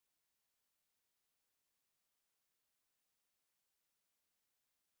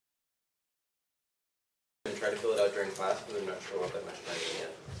try to fill it out during class, but I'm not sure we'll have that much time in the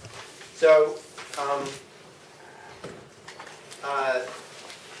end. So,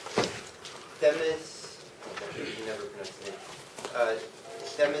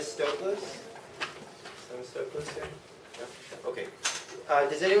 Themistocles? Themistocles here? No? Okay.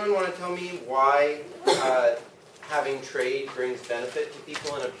 Does anyone want to tell me why having trade brings benefit to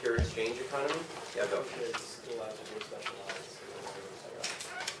people in a pure exchange economy? Yeah, Bill. It's allowed to be specialized.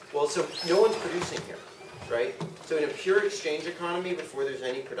 Well, so no one's producing here, right? So in a pure exchange economy, before there's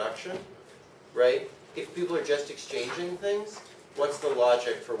any production, right? If people are just exchanging things, what's the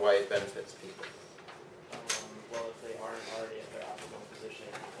logic for why it benefits people? Well, if they aren't already at their optimal position,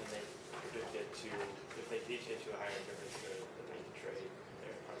 and they could get to, if they each get to a higher difference good, then they can trade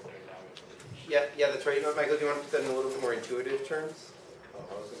their endowment. Yeah, that's right. Michael, do you want to put that in a little bit more intuitive terms? Oh,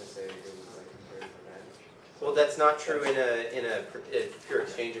 I was going to say it was like comparative advantage. Well, that's not true in a pure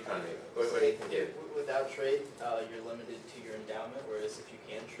exchange economy. What do you think, David? Without trade, you're limited to your endowment, whereas if you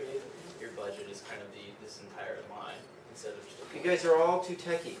can trade, your budget is kind of this entire line instead of just. You guys are all too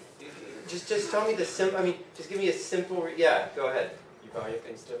techy. Just tell me the just give me a simple. Yeah, go ahead. You value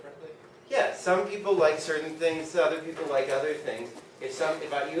things differently? Yeah, some people like certain things, other people like other things. If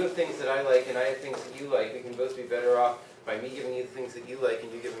you have things that I like and I have things that you like, we can both be better off by me giving you the things that you like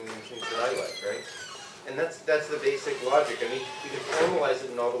and you giving me the things that I like, right? And that's the basic logic. I mean, you can formalize it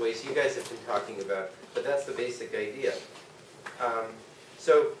in all the ways you guys have been talking about, but that's the basic idea.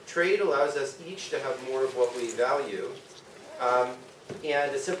 So trade allows us each to have more of what we value.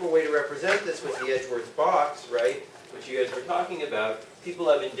 And a simple way to represent this was the Edgeworth box, right, which you guys were talking about. People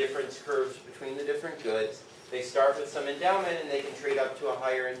have indifference curves between the different goods. They start with some endowment and they can trade up to a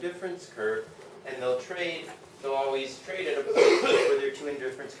higher indifference curve, and they'll always trade at a point where their two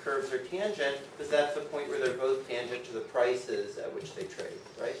indifference curves are tangent, because that's the point where they're both tangent to the prices at which they trade,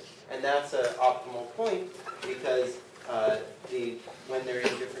 right? And that's an optimal point because when their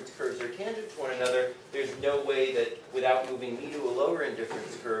indifference curves are tangent to one another, there's no way that without moving me to a lower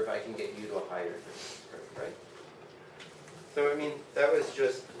indifference curve, I can get you to a higher indifference curve, right? So, I mean, that was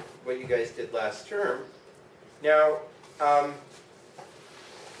just what you guys did last term. Now,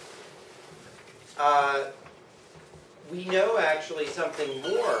 we know actually something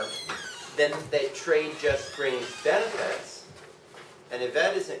more than that trade just brings benefits. And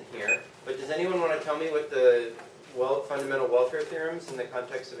Yvette isn't here, but does anyone want to tell me what the fundamental welfare theorems in the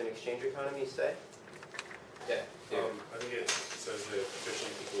context of an exchange economy say? Yeah. I think it says that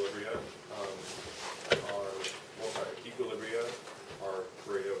efficient equilibria equilibria are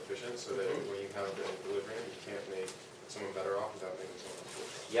Pareto efficient, so that when you have an equilibrium, you can't make someone better off without making someone else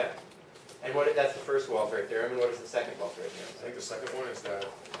worse. Yeah. And that's the first welfare theorem, and what is the second welfare theorem? I think the second one is that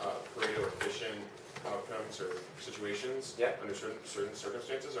Pareto efficient outcomes or situations under certain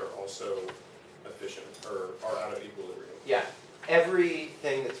circumstances are also efficient or are out of equilibrium. Yeah.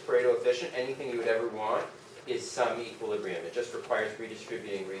 Everything that's Pareto efficient, anything you would ever want, is some equilibrium. It just requires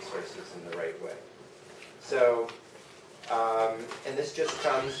redistributing resources in the right way. So, and this just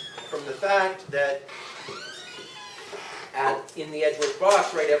comes from the fact that in the Edgeworth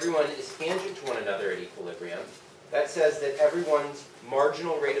box, right, everyone is tangent to one another at equilibrium. That says that everyone's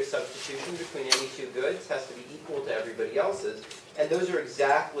marginal rate of substitution between any two goods has to be equal to everybody else's. And those are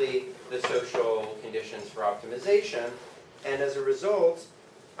exactly the social conditions for optimization. And as a result,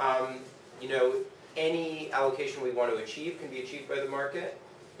 any allocation we want to achieve can be achieved by the market,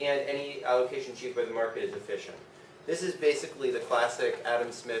 and any allocation achieved by the market is efficient. This is basically the classic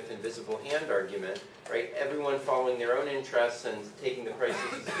Adam Smith invisible hand argument, right? Everyone following their own interests and taking the prices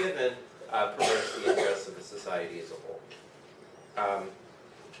as given promotes the interests of the society as a whole.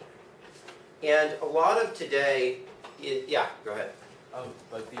 And a lot of today is, yeah, go ahead.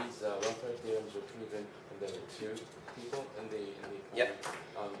 But these welfare theorems were proven and there were two people in the economy.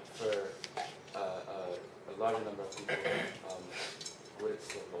 For a larger number of people, would it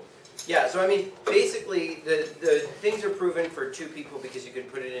still hold? Yeah, so I mean, basically, the things are proven for two people because you can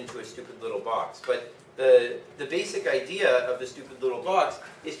put it into a stupid little box. But the basic idea of the stupid little box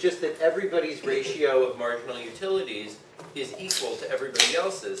is just that everybody's ratio of marginal utilities is equal to everybody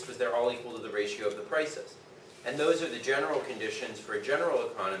else's because they're all equal to the ratio of the prices. And those are the general conditions for a general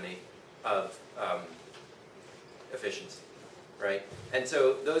economy of efficiency, right? And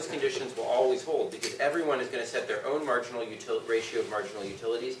so those conditions will always hold because everyone is going to set their own marginal ratio of marginal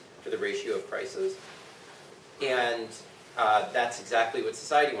utilities for the ratio of prices. And that's exactly what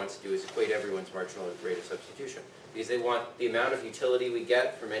society wants to do, is equate everyone's marginal rate of substitution. Because they want the amount of utility we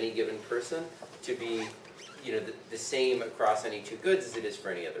get from any given person to be the same across any two goods as it is for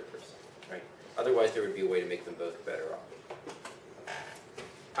any other person, right? Otherwise, there would be a way to make them both better off.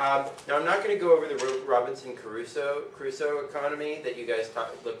 Now I'm not going to go over the Robinson-Crusoe economy that you guys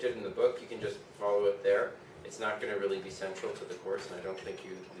looked at in the book. You can just follow it there. It's not going to really be central to the course, and I don't think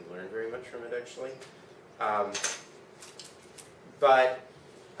you learned very much from it, actually.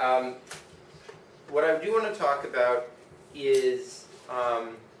 What I do want to talk about is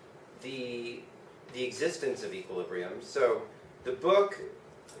the existence of equilibrium. So the book,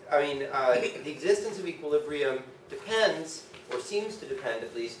 the existence of equilibrium depends, or seems to depend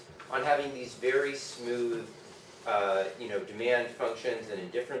at least, on having these very smooth demand functions and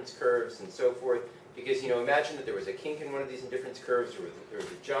indifference curves and so forth. Because imagine that there was a kink in one of these indifference curves, or there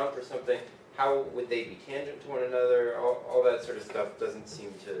was a jump or something. How would they be tangent to one another? All that sort of stuff doesn't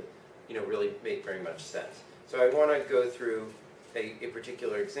seem to really make very much sense. So I want to go through a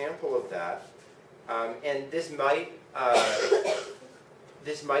particular example of that. And this might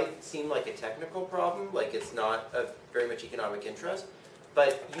seem like a technical problem, like it's not of very much economic interest,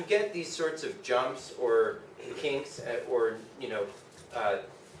 but you get these sorts of jumps or kinks or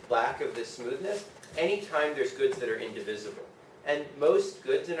lack of this smoothness anytime there's goods that are indivisible. And most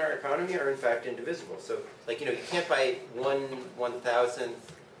goods in our economy are in fact indivisible. So you can't buy 1/1000th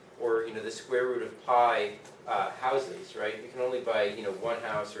or the square root of pi houses, right? You can only buy one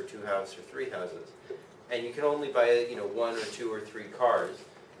house or two houses or three houses. And you can only buy one or two or three cars.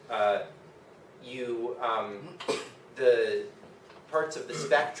 The parts of the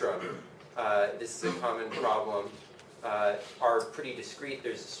spectrum, this is a common problem, are pretty discrete.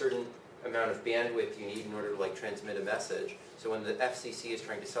 There's a certain amount of bandwidth you need in order to transmit a message. So when the FCC is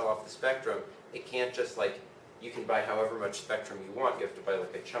trying to sell off the spectrum, it can't just you can buy however much spectrum you want. You have to buy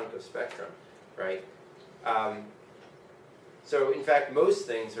a chunk of spectrum, right? So in fact, most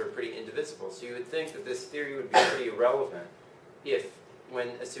things are pretty indivisible. So you would think that this theory would be pretty irrelevant if,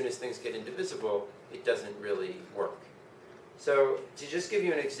 as soon as things get indivisible, it doesn't really work. So to just give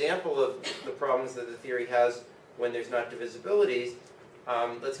you an example of the problems that the theory has when there's not divisibilities,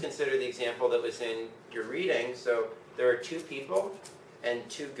 let's consider the example that was in your reading. So there are two people and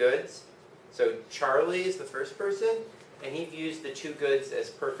two goods. So Charlie is the first person, and he views the two goods as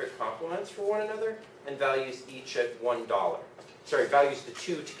perfect complements for one another and values each at $1. Sorry, values the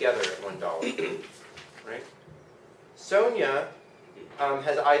two together at $1. Right? Sonia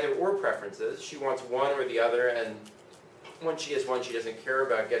has either or preferences. She wants one or the other, and when she has one, she doesn't care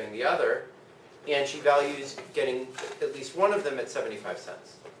about getting the other. And she values getting at least one of them at 75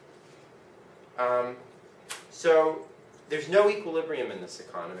 cents. So there's no equilibrium in this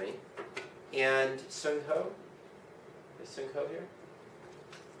economy. And Sung-ho? Is Sung-ho here?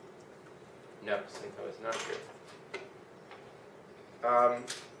 No, Sung-ho is not here.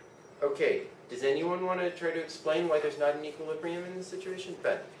 Okay, does anyone want to try to explain why there's not an equilibrium in this situation?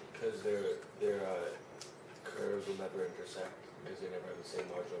 Ben? Because their curves will never intersect, because they never have the same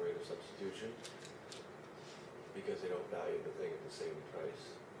marginal rate of substitution, because they don't value the thing at the same price.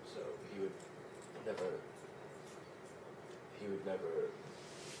 So she would never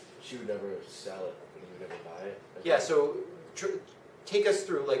sell it, and he would never buy it. Yeah, so take us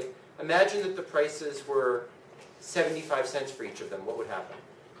through, imagine that the prices were 75 cents for each of them. What would happen?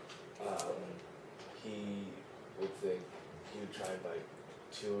 He would try and buy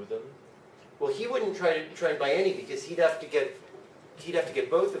two of them. Well, he wouldn't try and buy any, because he'd have to get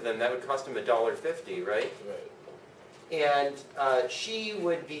both of them. That would cost him $1.50, right? Right. And she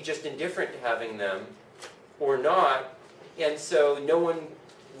would be just indifferent to having them or not, and so no one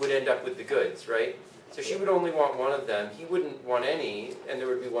would end up with the goods, right? So she would only want one of them. He wouldn't want any, and there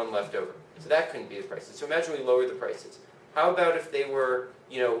would be one left over. So that couldn't be the prices. So imagine we lower the prices. How about if they were,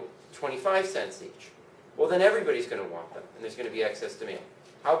 25 cents each? Well, then everybody's going to want them, and there's going to be excess demand.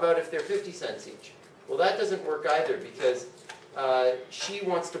 How about if they're 50 cents each? Well, that doesn't work either, because she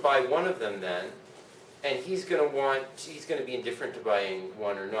wants to buy one of them then, and he's going to be indifferent to buying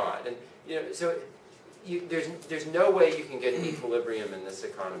one or not. And so there's no way you can get an equilibrium in this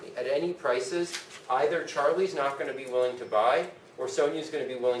economy. At any prices, either Charlie's not going to be willing to buy, or Sonia's going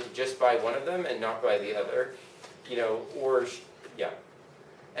to be willing to just buy one of them and not buy the other, yeah.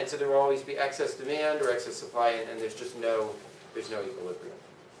 And so there will always be excess demand or excess supply, and there's just no equilibrium.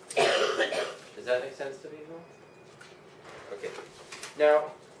 Does that make sense to people? Okay.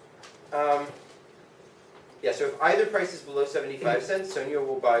 Now, so if either price is below 75 cents, Sonia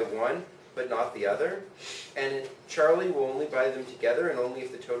will buy one, but not the other. And Charlie will only buy them together, and only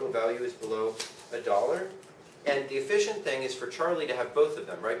if the total value is below $1. And the efficient thing is for Charlie to have both of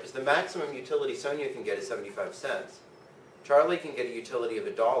them, right? Because the maximum utility Sonia can get is 75 cents. Charlie can get a utility of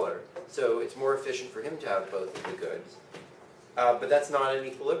 $1, so it's more efficient for him to have both of the goods. But that's not an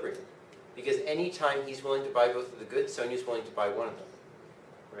equilibrium, because any time he's willing to buy both of the goods, Sonia's willing to buy one of them.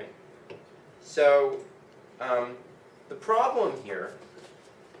 So the problem here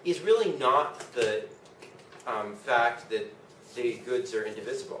is really not the fact that the goods are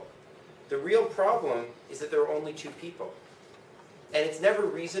indivisible. The real problem is that there are only two people. And it's never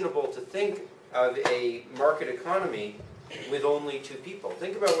reasonable to think of a market economy with only two people.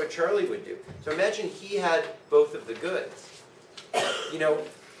 Think about what Charlie would do. So imagine he had both of the goods. You know,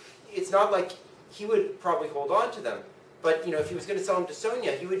 it's not like he would probably hold on to them. But you know, if he was going to sell them to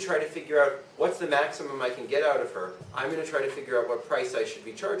Sonia, he would try to figure out what's the maximum I can get out of her. I'm going to try to figure out what price I should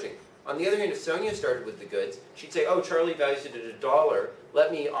be charging. On the other hand, if Sonia started with the goods, she'd say, oh, Charlie values it at $1.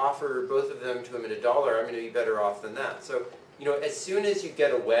 Let me offer both of them to him at $1. I'm going to be better off than that. So, you know, as soon as you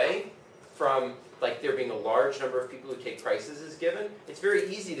get away from like there being a large number of people who take prices as given, it's very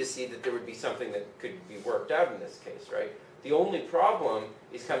easy to see that there would be something that could be worked out in this case, right? The only problem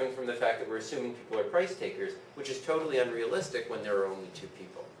is coming from the fact that we're assuming people are price takers, which is totally unrealistic when there are only two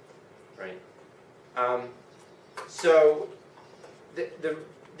people, right? So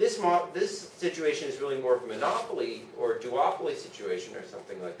this situation is really more of a monopoly or duopoly situation or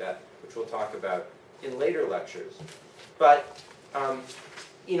something like that, which we'll talk about in later lectures. But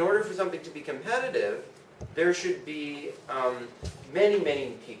in order for something to be competitive, there should be many,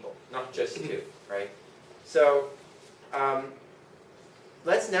 many people, not just two, right? So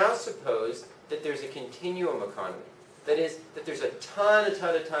let's now suppose that there's a continuum economy. That is, that there's a ton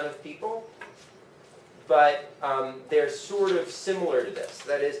of people, but they're sort of similar to this.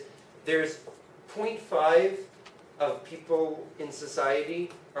 That is, there's 0.5 of people in society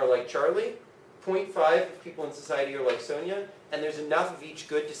are like Charlie, 0.5 of people in society are like Sonia, and there's enough of each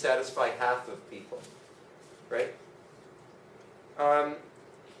good to satisfy half of people, right?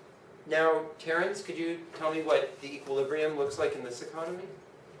 Now, Terrence, could you tell me what the equilibrium looks like in this economy?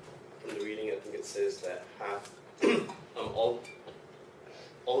 In the reading, I think it says that half,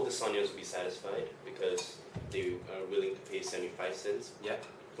 all the Sonias will be satisfied because they are willing to pay 75 cents Yeah.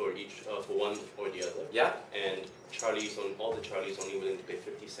 for each, for one or the other. Yeah. And all the Charlies only willing to pay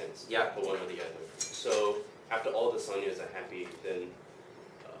 50 cents Yeah. for one or the other. So after all the Sonias are happy, then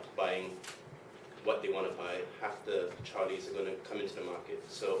buying what they want to buy, half the Charlies are going to come into the market.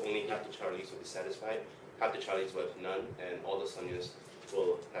 So only half the Charlies will be satisfied, half the Charlies will have none, and all the Sonias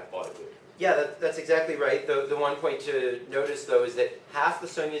will have bought a good. Yeah, that's exactly right. The one point to notice, though, is that half the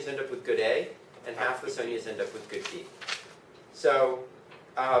Sonias end up with good A, and half the Sonias end up with good B. So,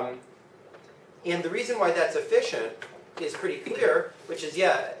 and the reason why that's efficient is pretty clear, which is,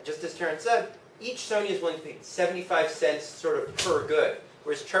 yeah, just as Terrence said, each Sonia is willing to pay 75 cents sort of per good,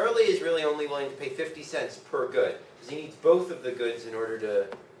 whereas Charlie is really only willing to pay 50 cents per good, because he needs both of the goods in order to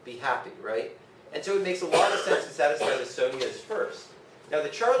be happy, right? And so it makes a lot of sense to satisfy the Sonias first. Now the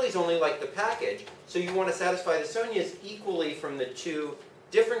Charlies only like the package, so you want to satisfy the Sonias equally from the two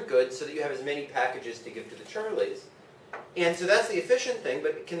different goods so that you have as many packages to give to the Charlies. And so that's the efficient thing,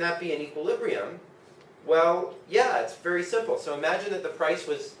 but can that be an equilibrium? Well, yeah, it's very simple. So imagine that the price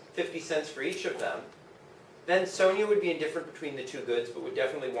was 50 cents for each of them. Then Sonia would be indifferent between the two goods, but would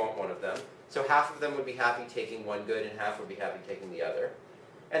definitely want one of them. So half of them would be happy taking one good, and half would be happy taking the other.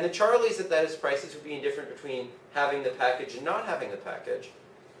 And the Charlies at those prices would be indifferent between having the package and not having the package.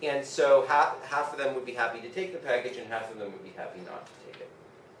 And so half of them would be happy to take the package, and half of them would be happy not to take it.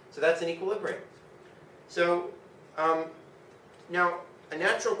 So that's an equilibrium. So now a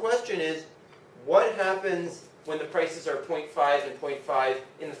natural question is, what happens when the prices are 0.5 and 0.5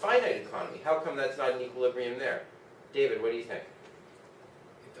 in the finite economy? How come that's not an equilibrium there? David, what do you think?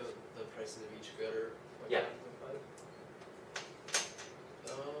 The prices of each good are 0.5? Yeah.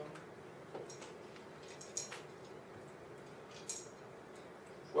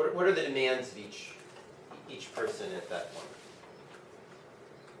 What are the demands of each person at that point?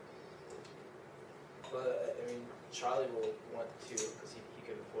 But I mean, Charlie will want 2 because he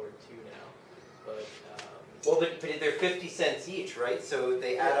could afford 2 now. But well, but they're 50 cents each, right? So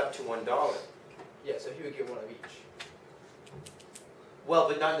they add up to $1. yeah, so he would get 1 of each. Well,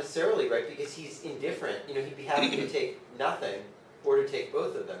 but not necessarily, right? Because he's indifferent. You know, he'd be happy to take nothing or to take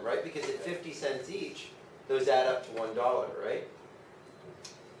both of them, right? Because at 50 cents each, those add up to $1, right?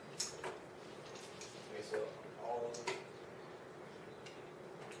 Okay, so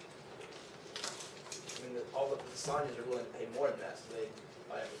all the Sonias are willing to pay more than that, so they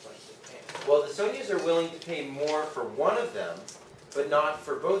buy it as much as they can. Well, the Sonias are willing to pay more for one of them, but not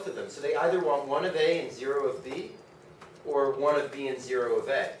for both of them. So they either want 1 of A and 0 of B, or 1 of B and 0 of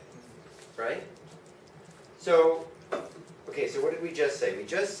A, right? So, okay, so what did we just say? We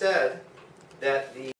just said that the